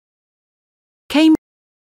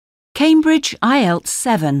Cambridge IELTS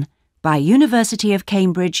 7 by University of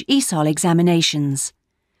Cambridge ESOL Examinations,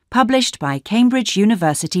 published by Cambridge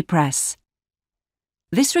University Press.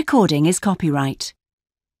 This recording is copyright.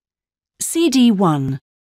 CD 1.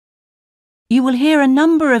 You will hear a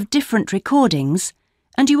number of different recordings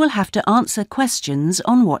and you will have to answer questions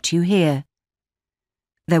on what you hear.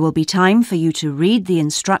 There will be time for you to read the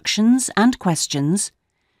instructions and questions,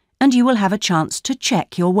 and you will have a chance to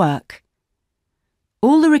check your work.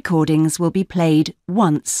 All the recordings will be played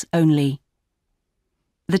once only.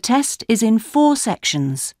 The test is in 4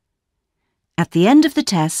 sections. At the end of the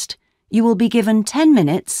test, you will be given 10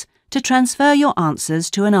 minutes to transfer your answers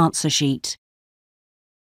to an answer sheet.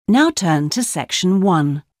 Now turn to Section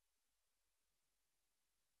 1.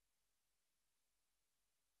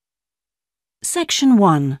 Section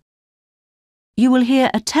 1. You will hear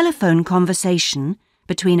a telephone conversation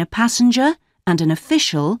between a passenger and an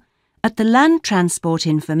official at the Land Transport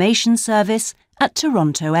Information Service at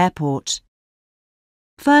Toronto Airport.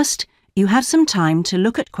 First, you have some time to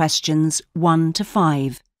look at questions 1 to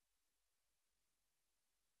 5.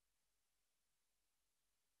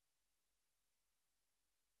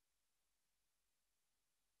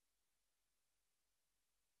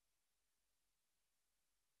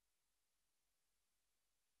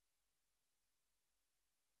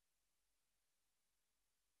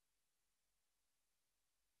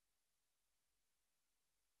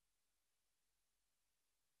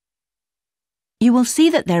 You will see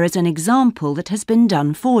that there is an example that has been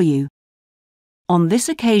done for you. On this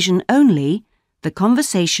occasion only, the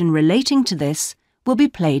conversation relating to this will be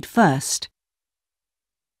played first.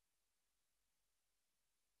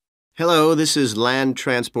 Hello, this is Land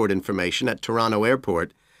Transport Information at Toronto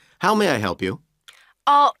Airport. How may I help you?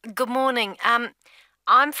 Oh, good morning.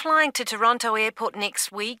 I'm flying to Toronto Airport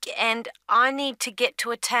next week and I need to get to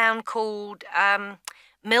a town called,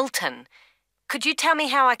 Milton. Could you tell me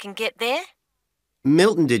how I can get there?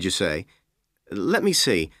 Milton, did you say? Let me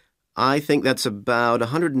see. I think that's about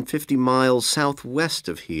 150 miles southwest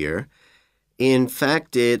of here. In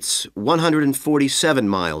fact, it's 147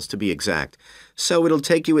 miles to be exact. So it'll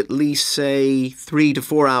take you at least, say, 3 to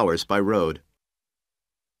 4 hours by road.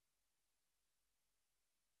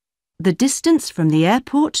 The distance from the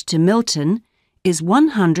airport to Milton is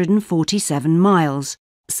 147 miles,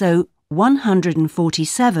 so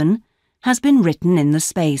 147 has been written in the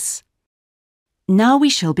space. Now we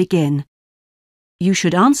shall begin. You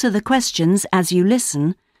should answer the questions as you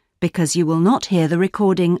listen, because you will not hear the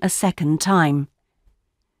recording a second time.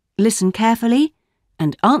 Listen carefully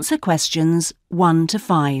and answer questions 1 to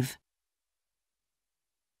 5.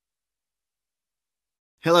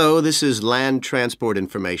 Hello, this is Land Transport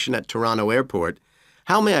Information at Toronto Airport.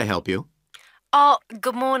 How may I help you? Oh,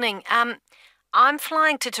 good morning. I'm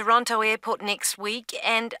flying to Toronto Airport next week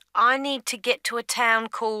and I need to get to a town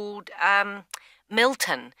called,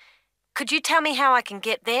 Milton. Could you tell me how I can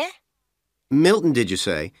get there? Milton, did you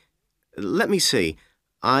say? Let me see.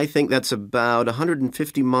 I think that's about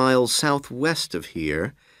 150 miles southwest of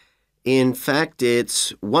here. In fact, it's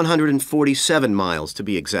 147 miles to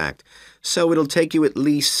be exact. So it'll take you at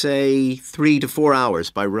least, say, 3 to 4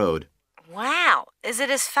 hours by road. Wow, is it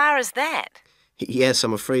as far as that? Yes,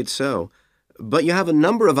 I'm afraid so. But you have a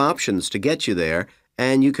number of options to get you there,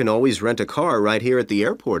 and you can always rent a car right here at the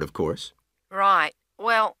airport, of course. Right.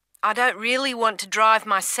 Well, I don't really want to drive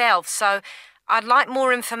myself, so I'd like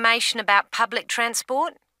more information about public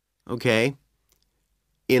transport. Okay.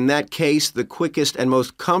 In that case, the quickest and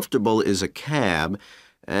most comfortable is a cab,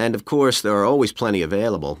 and of course there are always plenty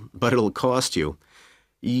available, but it'll cost you.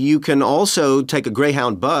 You can also take a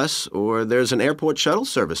Greyhound bus, or there's an airport shuttle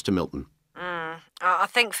service to Milton. I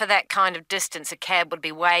think for that kind of distance a cab would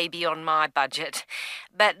be way beyond my budget.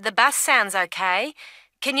 But the bus sounds okay.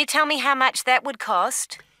 Can you tell me how much that would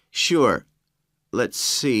cost? Sure. Let's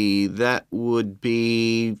see, that would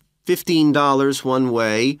be $15 one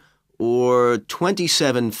way or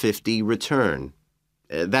 $27.50 return.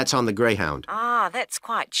 That's on the Greyhound. Ah, that's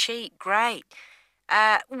quite cheap. Great.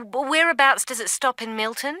 Whereabouts does it stop in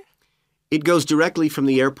Milton? It goes directly from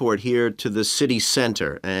the airport here to the city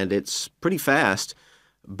center, and it's pretty fast.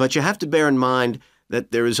 But you have to bear in mind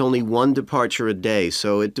that there is only one departure a day,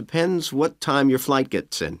 so it depends what time your flight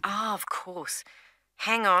gets in. Ah, of course.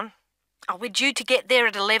 Hang on. We're due to get there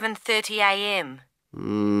at 11:30 a.m.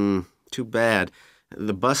 Too bad.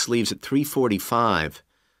 The bus leaves at 3:45,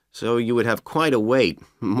 so you would have quite a wait,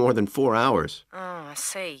 more than 4 hours. Oh, I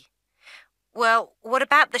see. Well, what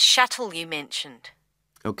about the shuttle you mentioned?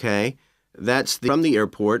 Okay, that's from the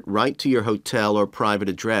airport right to your hotel or private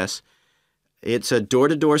address. It's a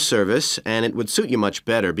door-to-door service, and it would suit you much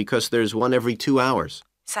better because there's one every 2 hours.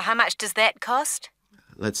 So how much does that cost?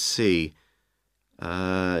 Let's see.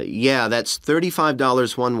 Yeah, that's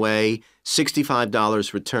 $35 one way,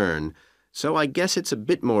 $65 return. So I guess it's a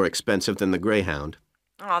bit more expensive than the Greyhound.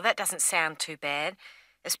 Oh, that doesn't sound too bad,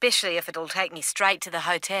 especially if it'll take me straight to the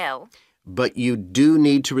hotel. But you do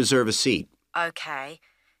need to reserve a seat. Okay.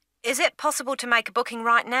 Is it possible to make a booking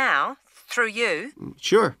right now, through you?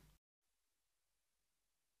 Sure.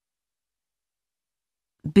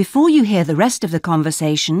 Before you hear the rest of the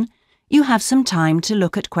conversation, you have some time to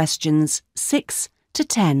look at questions 6 to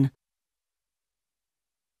 10.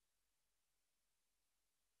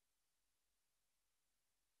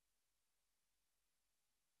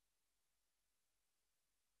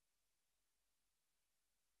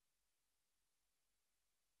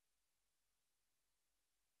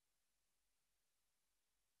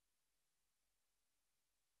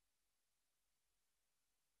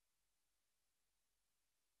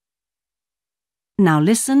 Now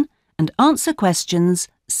listen and answer questions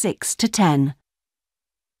 6 to 10.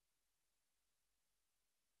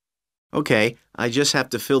 Okay, I just have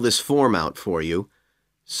to fill this form out for you.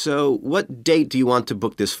 So, what date do you want to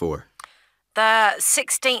book this for? The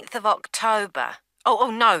 16th of October.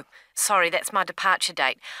 Oh, no. Sorry, that's my departure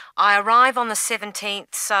date. I arrive on the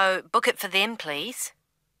 17th, so book it for then, please.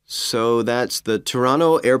 So that's the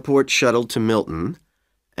Toronto Airport shuttle to Milton.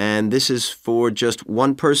 And this is for just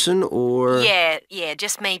one person, or? Yeah,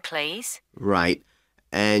 just me, please. Right.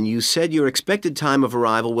 And you said your expected time of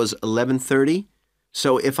arrival was 11:30?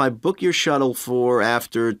 So if I book your shuttle for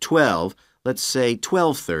after 12, let's say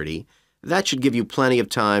 12:30, that should give you plenty of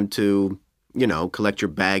time to, collect your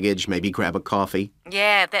baggage, maybe grab a coffee.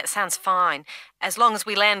 Yeah, that sounds fine. As long as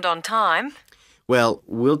we land on time. Well,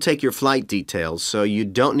 we'll take your flight details, so you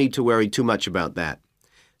don't need to worry too much about that.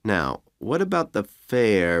 Now, what about the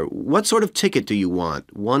fare? What sort of ticket do you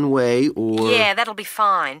want? One way or? Yeah, that'll be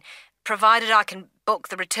fine, provided I can book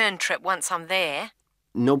the return trip once I'm there.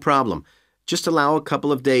 No problem. Just allow a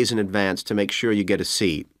couple of days in advance to make sure you get a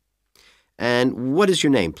seat. And what is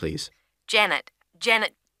your name, please? Janet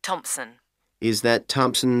Thompson. Is that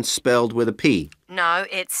Thompson spelled with a P? No,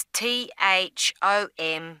 it's Thomson.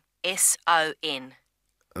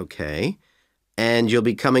 Okay. And you'll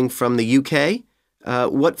be coming from the UK?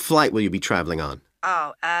 What flight will you be traveling on?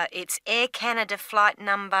 Oh, it's Air Canada flight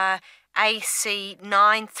number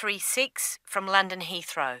AC936 from London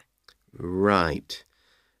Heathrow. Right.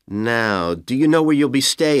 Now, do you know where you'll be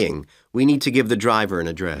staying? We need to give the driver an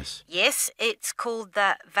address. Yes, it's called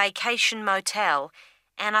the Vacation Motel,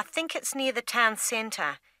 and I think it's near the town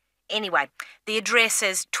centre. Anyway, the address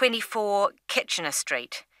is 24 Kitchener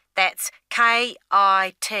Street. That's Kitchener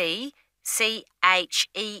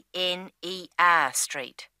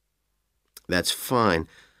Street. That's fine.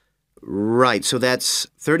 Right, so that's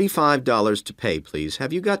 $35 to pay, please.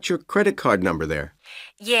 Have you got your credit card number there?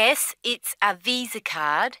 Yes, it's a Visa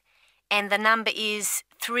card, and the number is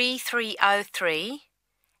 3303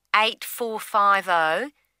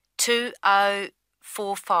 8450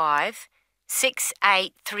 2045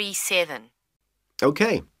 6837.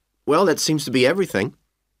 Okay. Well, that seems to be everything.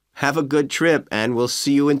 Have a good trip, and we'll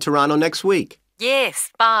see you in Toronto next week.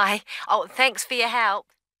 Yes, bye. Oh, thanks for your help.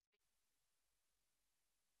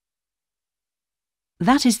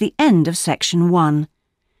 That is the end of section 1.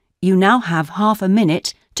 You now have half a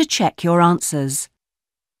minute to check your answers.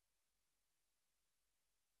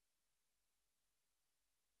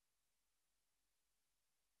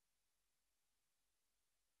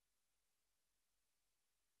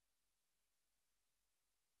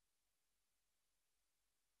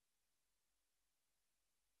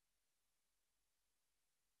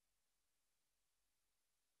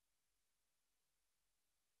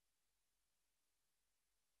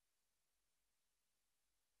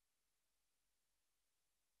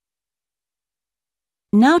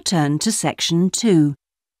 Now turn to section 2.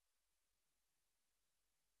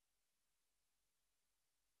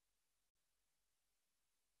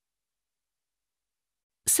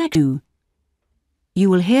 Section 2. You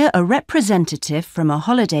will hear a representative from a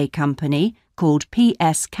holiday company called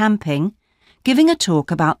PS Camping giving a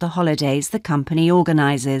talk about the holidays the company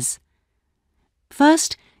organises.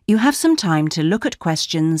 First, you have some time to look at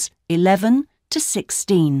questions 11 to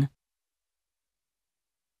 16.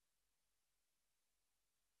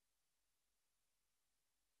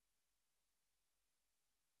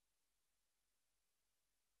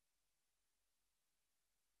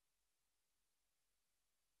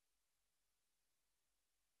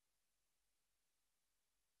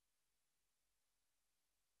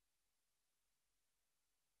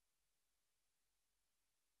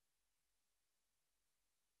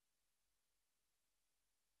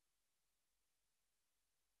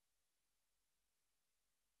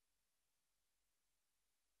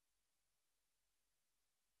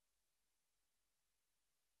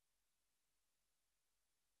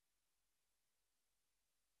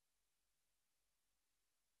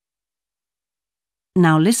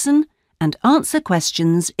 Now listen and answer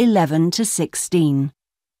questions 11 to 16.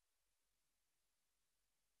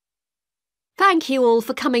 Thank you all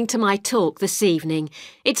for coming to my talk this evening.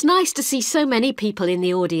 It's nice to see so many people in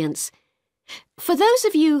the audience. For those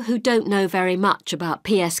of you who don't know very much about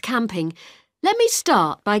PS Camping, let me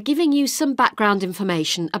start by giving you some background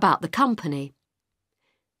information about the company.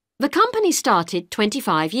 The company started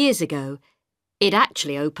 25 years ago. It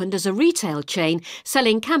actually opened as a retail chain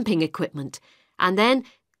selling camping equipment, and then,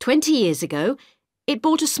 20 years ago, it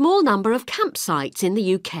bought a small number of campsites in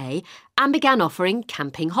the UK and began offering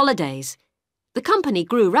camping holidays. The company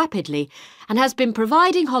grew rapidly and has been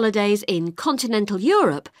providing holidays in continental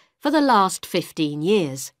Europe for the last 15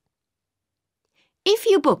 years. If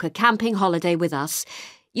you book a camping holiday with us,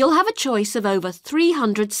 you'll have a choice of over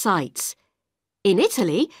 300 sites. In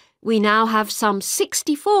Italy, we now have some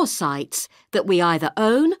 64 sites that we either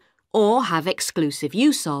own or have exclusive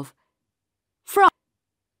use of.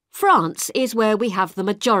 France is where we have the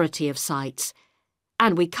majority of sites,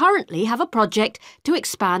 and we currently have a project to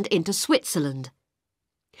expand into Switzerland.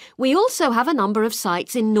 We also have a number of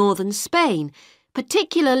sites in northern Spain,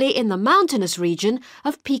 particularly in the mountainous region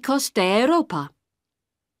of Picos de Europa.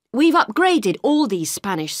 We've upgraded all these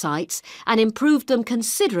Spanish sites and improved them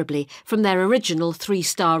considerably from their original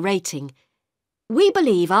 3-star rating. We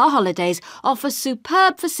believe our holidays offer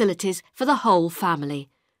superb facilities for the whole family.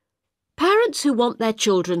 Parents who want their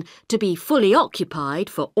children to be fully occupied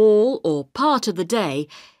for all or part of the day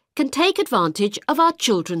can take advantage of our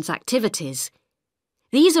children's activities.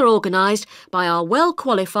 These are organised by our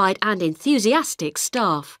well-qualified and enthusiastic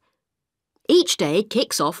staff. Each day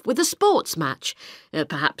kicks off with a sports match,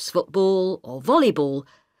 perhaps football or volleyball,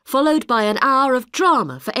 followed by an hour of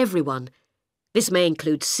drama for everyone. This may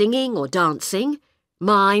include singing or dancing,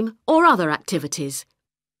 mime or other activities.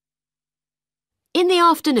 In the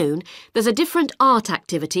afternoon, there's a different art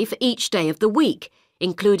activity for each day of the week,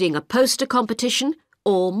 including a poster competition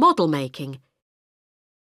or model making.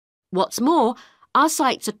 What's more, our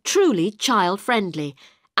sites are truly child-friendly,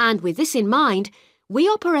 and with this in mind, we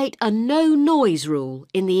operate a no-noise rule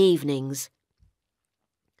in the evenings.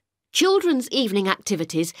 Children's evening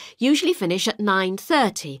activities usually finish at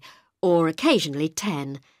 9:30 or occasionally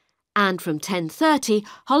 10, and from 10:30,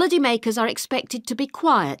 holidaymakers are expected to be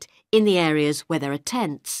quiet in the areas where there are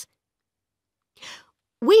tents.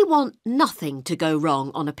 We want nothing to go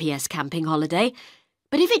wrong on a PS Camping holiday,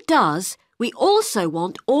 but if it does, we also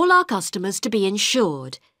want all our customers to be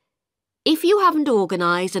insured. If you haven't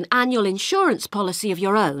organised an annual insurance policy of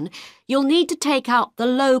your own, you'll need to take out the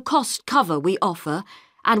low-cost cover we offer,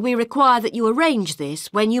 and we require that you arrange this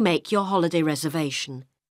when you make your holiday reservation.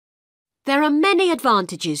 There are many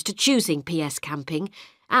advantages to choosing PS Camping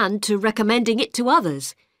and to recommending it to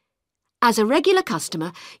others. As a regular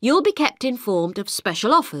customer, you'll be kept informed of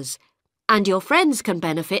special offers, and your friends can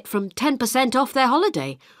benefit from 10% off their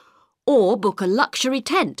holiday, or book a luxury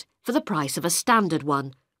tent for the price of a standard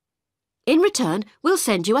one. In return, we'll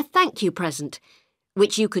send you a thank you present,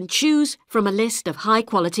 which you can choose from a list of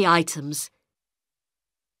high-quality items.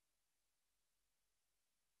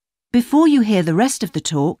 Before you hear the rest of the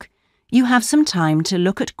talk, you have some time to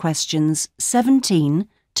look at questions 17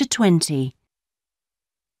 to 20.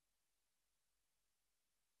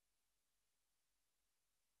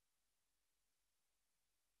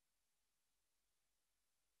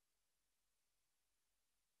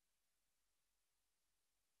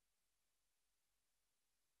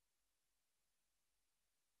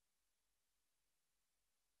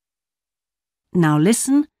 Now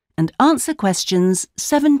listen and answer questions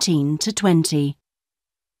 17 to 20.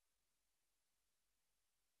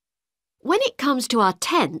 When it comes to our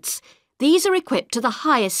tents, these are equipped to the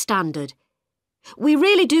highest standard. We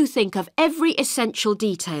really do think of every essential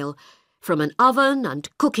detail, from an oven and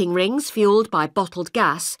cooking rings fuelled by bottled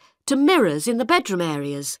gas to mirrors in the bedroom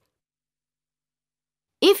areas.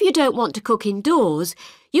 If you don't want to cook indoors,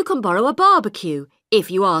 you can borrow a barbecue if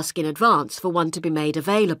you ask in advance for one to be made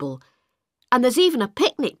available. And there's even a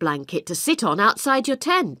picnic blanket to sit on outside your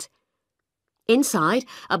tent. Inside,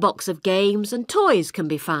 a box of games and toys can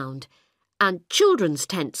be found, and children's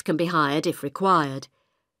tents can be hired if required.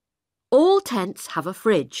 All tents have a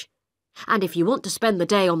fridge, and if you want to spend the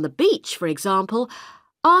day on the beach, for example,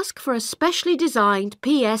 ask for a specially designed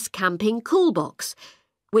PS Camping cool box,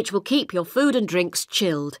 which will keep your food and drinks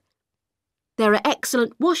chilled. There are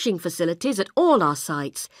excellent washing facilities at all our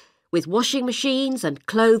sites, with washing machines and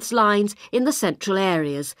clothes lines in the central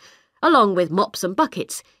areas, along with mops and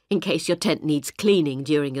buckets in case your tent needs cleaning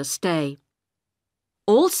during your stay.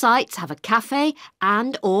 All sites have a cafe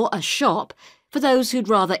and/or a shop for those who'd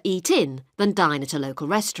rather eat in than dine at a local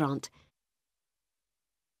restaurant.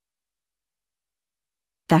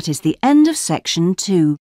 That is the end of section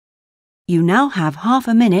 2. You now have half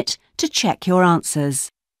a minute to check your answers.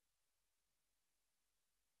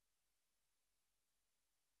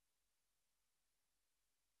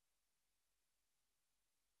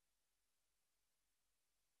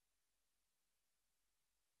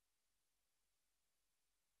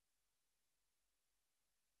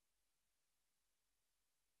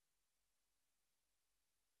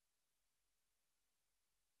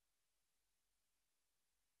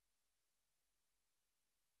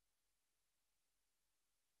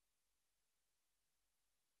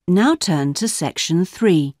 Now turn to section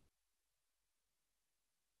 3.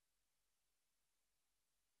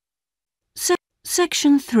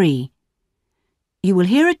 Section 3. You will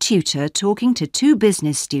hear a tutor talking to two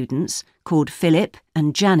business students called Philip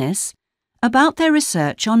and Janice about their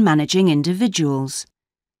research on managing individuals.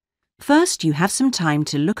 First, you have some time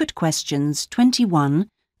to look at questions 21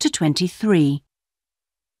 to 23.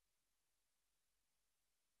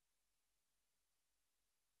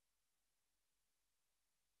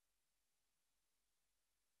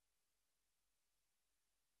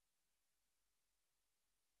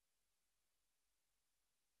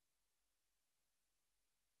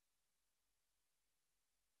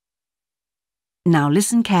 Now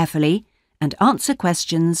listen carefully and answer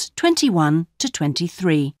questions 21 to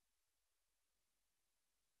 23.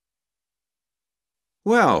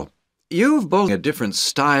 Well, you've both had different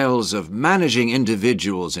styles of managing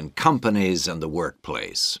individuals in companies and the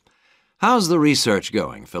workplace. How's the research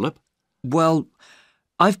going, Philip? Well,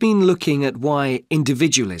 I've been looking at why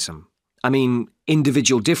individualism,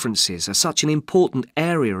 individual differences, are such an important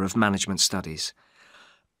area of management studies.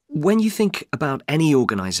 When you think about any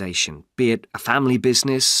organisation, be it a family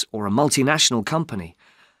business or a multinational company,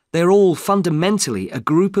 they're all fundamentally a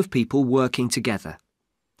group of people working together.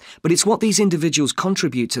 But it's what these individuals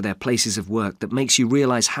contribute to their places of work that makes you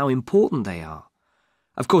realise how important they are.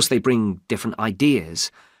 Of course, they bring different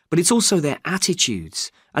ideas, but it's also their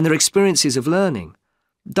attitudes and their experiences of learning.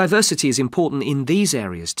 Diversity is important in these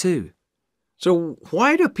areas too. So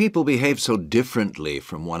why do people behave so differently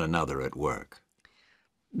from one another at work?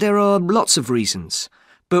 There are lots of reasons,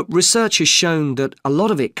 but research has shown that a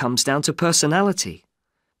lot of it comes down to personality.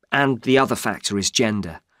 And the other factor is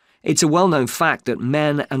gender. It's a well-known fact that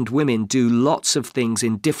men and women do lots of things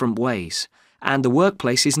in different ways, and the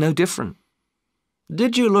workplace is no different.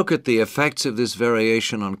 Did you look at the effects of this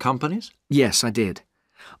variation on companies? Yes, I did.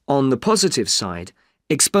 On the positive side,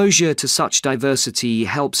 exposure to such diversity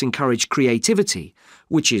helps encourage creativity,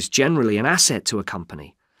 which is generally an asset to a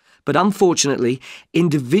company. But unfortunately,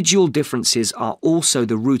 individual differences are also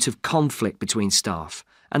the root of conflict between staff,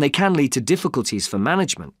 and they can lead to difficulties for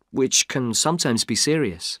management, which can sometimes be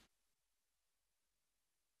serious.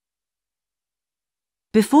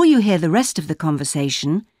 Before you hear the rest of the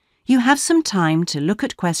conversation, you have some time to look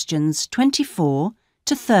at questions 24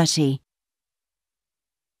 to 30.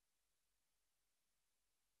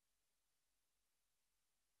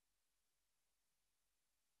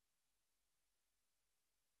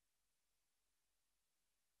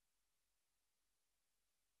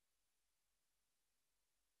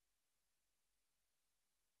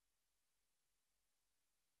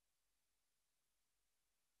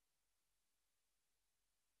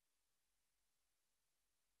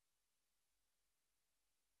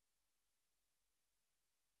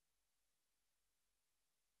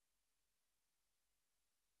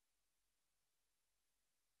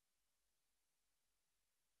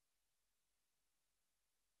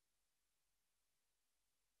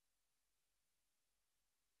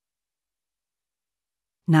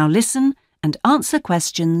 Now listen and answer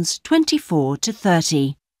questions 24 to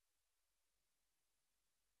 30.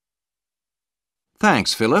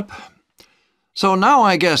 Thanks, Philip. So now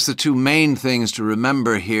I guess the two main things to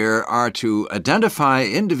remember here are to identify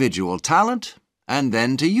individual talent and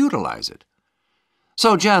then to utilize it.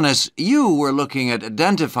 So, Janice, you were looking at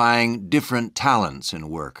identifying different talents in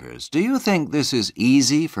workers. Do you think this is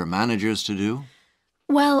easy for managers to do?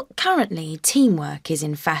 Well, currently, teamwork is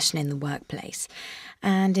in fashion in the workplace.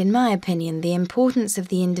 And in my opinion, the importance of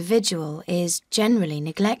the individual is generally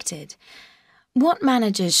neglected. What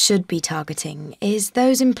managers should be targeting is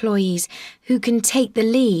those employees who can take the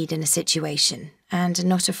lead in a situation and are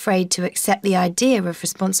not afraid to accept the idea of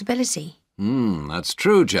responsibility. That's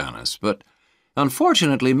true, Janice, but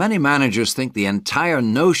unfortunately many managers think the entire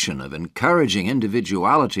notion of encouraging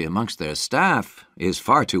individuality amongst their staff is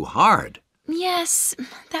far too hard. Yes,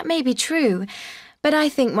 that may be true. But I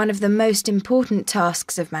think one of the most important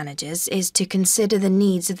tasks of managers is to consider the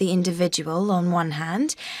needs of the individual on one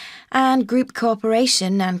hand and group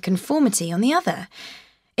cooperation and conformity on the other.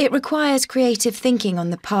 It requires creative thinking on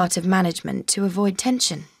the part of management to avoid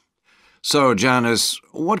tension. So, Janice,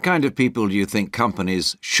 what kind of people do you think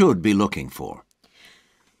companies should be looking for?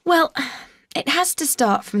 Well, it has to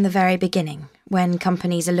start from the very beginning, when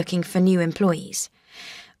companies are looking for new employees.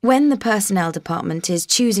 When the personnel department is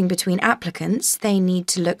choosing between applicants, they need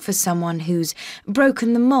to look for someone who's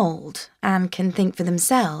broken the mould and can think for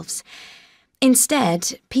themselves.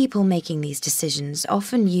 Instead, people making these decisions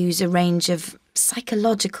often use a range of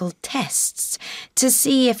psychological tests to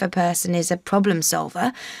see if a person is a problem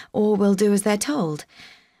solver or will do as they're told.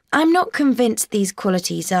 I'm not convinced these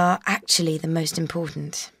qualities are actually the most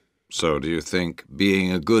important. So, do you think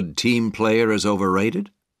being a good team player is overrated?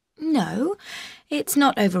 No, it's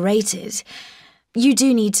not overrated. You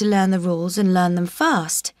do need to learn the rules and learn them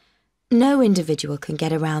fast. No individual can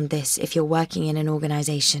get around this if you're working in an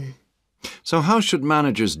organisation. So how should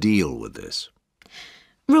managers deal with this?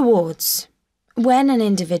 Rewards. When an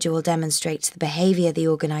individual demonstrates the behaviour the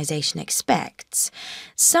organisation expects,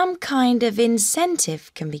 some kind of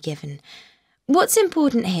incentive can be given. What's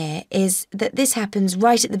important here is that this happens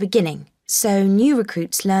right at the beginning, so new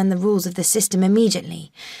recruits learn the rules of the system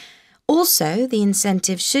immediately. Also, the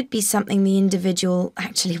incentive should be something the individual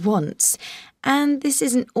actually wants, and this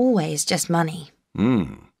isn't always just money.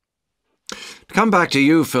 To come back to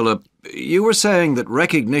you, Philip, you were saying that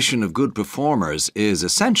recognition of good performers is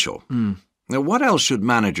essential. Now, what else should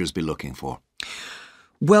managers be looking for?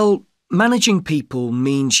 Well, managing people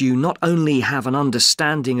means you not only have an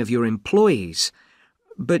understanding of your employees,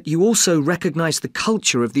 but you also recognise the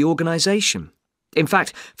culture of the organisation. In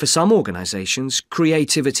fact, for some organisations,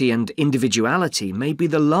 creativity and individuality may be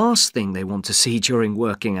the last thing they want to see during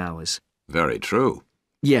working hours. Very true.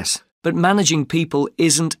 Yes, but managing people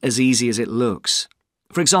isn't as easy as it looks.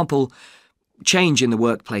 For example, change in the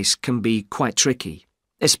workplace can be quite tricky,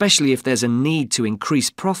 especially if there's a need to increase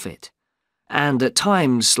profit. And at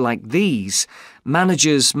times like these,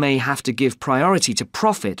 managers may have to give priority to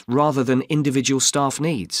profit rather than individual staff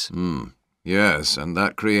needs. Yes, and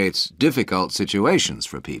that creates difficult situations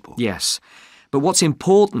for people. Yes, but what's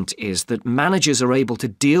important is that managers are able to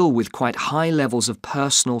deal with quite high levels of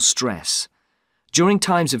personal stress. During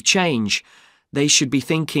times of change, they should be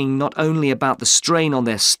thinking not only about the strain on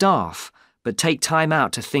their staff, but take time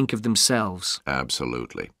out to think of themselves.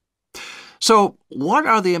 Absolutely. So, what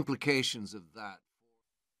are the implications of that?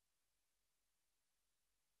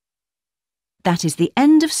 That is the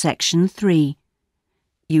end of section 3.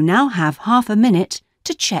 You now have half a minute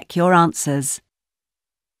to check your answers.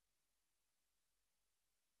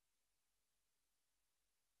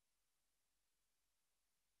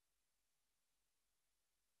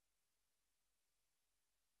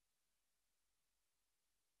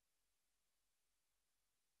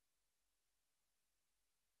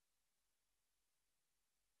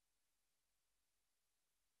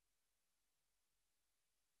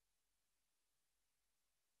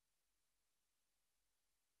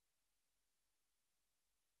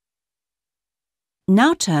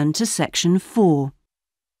 Now turn to section 4.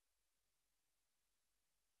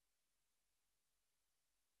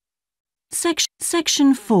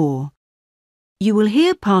 Section 4. You will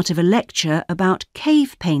hear part of a lecture about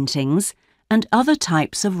cave paintings and other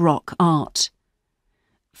types of rock art.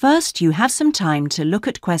 First, you have some time to look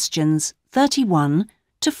at questions 31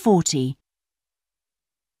 to 40.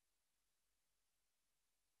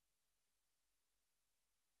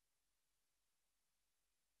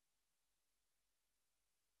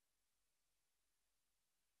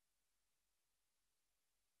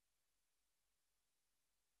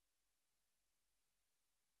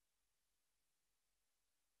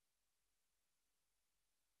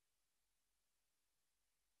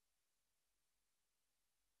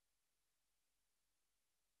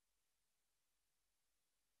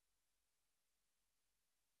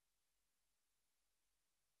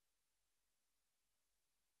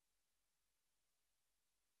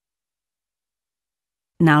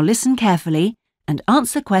 Now listen carefully and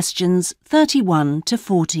answer questions 31 to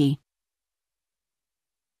 40.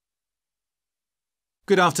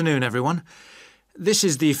 Good afternoon, everyone. This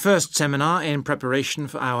is the first seminar in preparation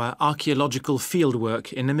for our archaeological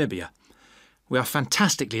fieldwork in Namibia. We are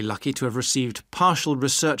fantastically lucky to have received partial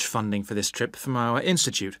research funding for this trip from our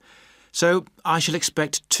institute, so I shall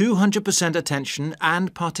expect 200% attention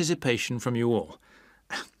and participation from you all.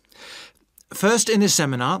 First in this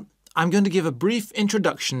seminar, I'm going to give a brief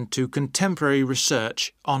introduction to contemporary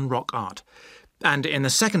research on rock art. And in the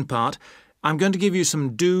second part, I'm going to give you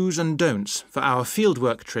some do's and don'ts for our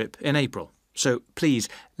fieldwork trip in April. So please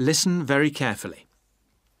listen very carefully.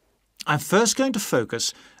 I'm first going to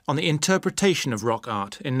focus on the interpretation of rock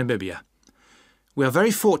art in Namibia. We are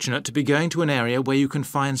very fortunate to be going to an area where you can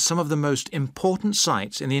find some of the most important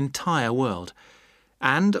sites in the entire world.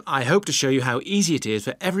 And I hope to show you how easy it is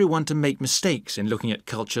for everyone to make mistakes in looking at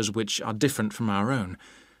cultures which are different from our own,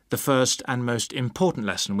 the first and most important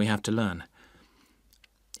lesson we have to learn.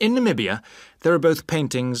 In Namibia, there are both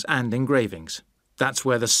paintings and engravings. That's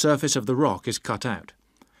where the surface of the rock is cut out.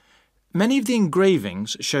 Many of the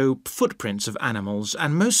engravings show footprints of animals,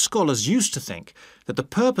 and most scholars used to think that the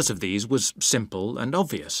purpose of these was simple and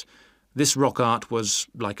obvious. This rock art was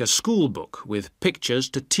like a school book with pictures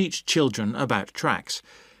to teach children about tracks,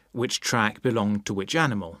 which track belonged to which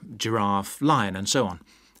animal, giraffe, lion, and so on.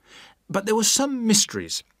 But there were some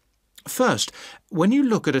mysteries. First, when you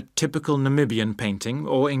look at a typical Namibian painting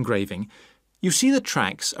or engraving, you see the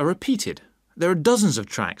tracks are repeated. There are dozens of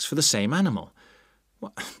tracks for the same animal.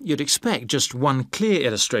 Well, you'd expect just one clear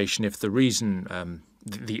illustration if the reason,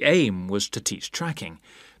 the aim was to teach tracking.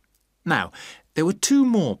 Now, there were two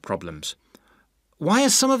more problems. Why are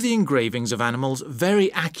some of the engravings of animals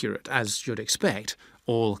very accurate, as you'd expect,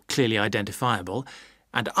 all clearly identifiable,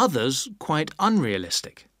 and others quite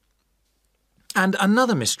unrealistic? And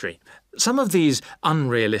another mystery. Some of these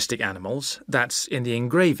unrealistic animals, that's in the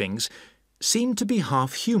engravings, seem to be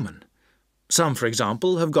half human. Some, for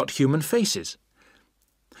example, have got human faces.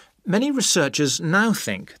 Many researchers now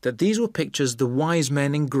think that these were pictures the wise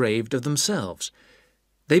men engraved of themselves.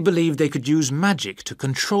 They believed they could use magic to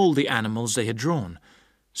control the animals they had drawn,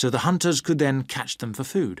 so the hunters could then catch them for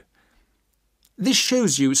food. This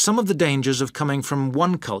shows you some of the dangers of coming from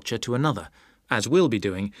one culture to another, as we'll be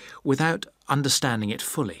doing, without understanding it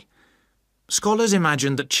fully. Scholars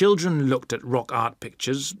imagined that children looked at rock art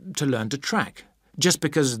pictures to learn to track, just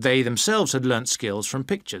because they themselves had learnt skills from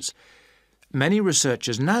pictures. Many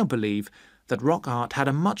researchers now believe that rock art had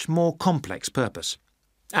a much more complex purpose,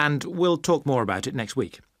 and we'll talk more about it next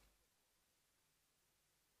week.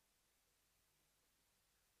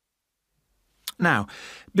 Now,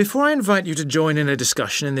 before I invite you to join in a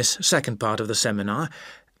discussion in this second part of the seminar,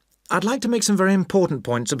 I'd like to make some very important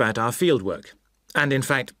points about our fieldwork, and in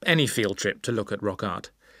fact any field trip to look at rock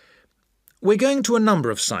art. We're going to a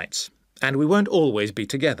number of sites, and we won't always be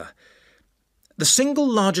together. The single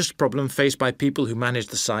largest problem faced by people who manage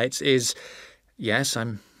the sites is, yes,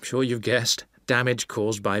 I'm sure you've guessed, damage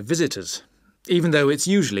caused by visitors, even though it's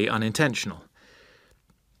usually unintentional.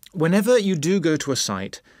 Whenever you do go to a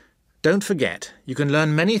site, don't forget you can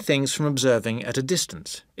learn many things from observing at a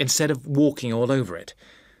distance, instead of walking all over it.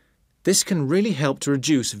 This can really help to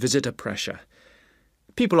reduce visitor pressure.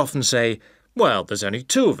 People often say, well, there's only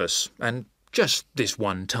 2 of us, and just this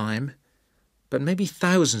one time. But maybe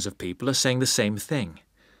thousands of people are saying the same thing.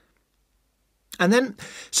 And then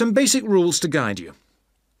some basic rules to guide you.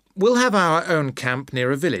 We'll have our own camp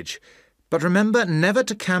near a village, but remember never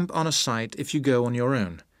to camp on a site if you go on your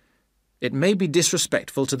own. It may be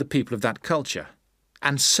disrespectful to the people of that culture,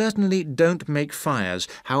 and certainly don't make fires,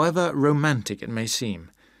 however romantic it may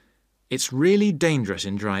seem. It's really dangerous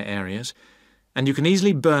in dry areas, and you can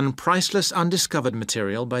easily burn priceless undiscovered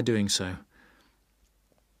material by doing so.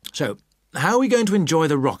 So, how are we going to enjoy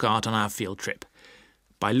the rock art on our field trip?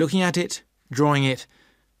 By looking at it, drawing it,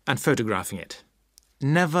 and photographing it.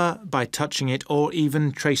 Never by touching it or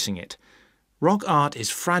even tracing it. Rock art is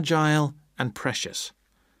fragile and precious.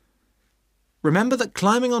 Remember that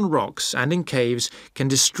climbing on rocks and in caves can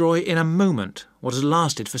destroy in a moment what has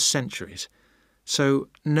lasted for centuries. So,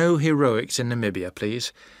 no heroics in Namibia,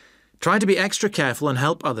 please. Try to be extra careful and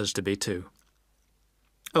help others to be too.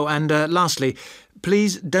 Oh, and lastly,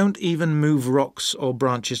 please don't even move rocks or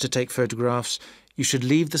branches to take photographs. You should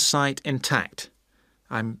leave the site intact.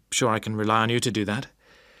 I'm sure I can rely on you to do that.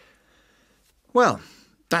 Well,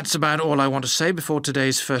 that's about all I want to say before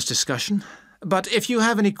today's first discussion. But if you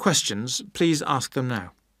have any questions, please ask them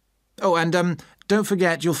now. Oh, and don't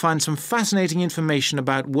forget you'll find some fascinating information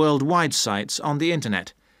about worldwide sites on the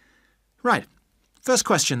internet. Right, first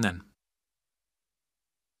question then.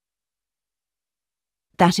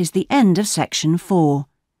 That is the end of section 4.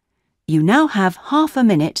 You now have half a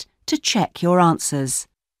minute to check your answers.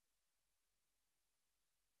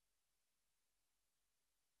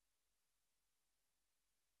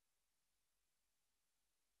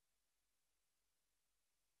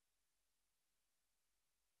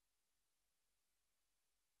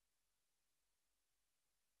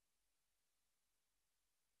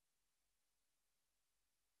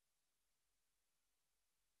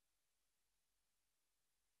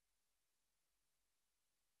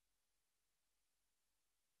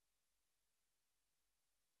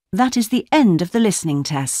 That is the end of the listening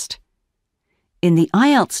test. In the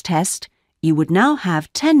IELTS test, you would now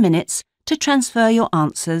have 10 minutes to to transfer your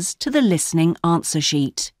answers to the listening answer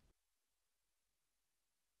sheet.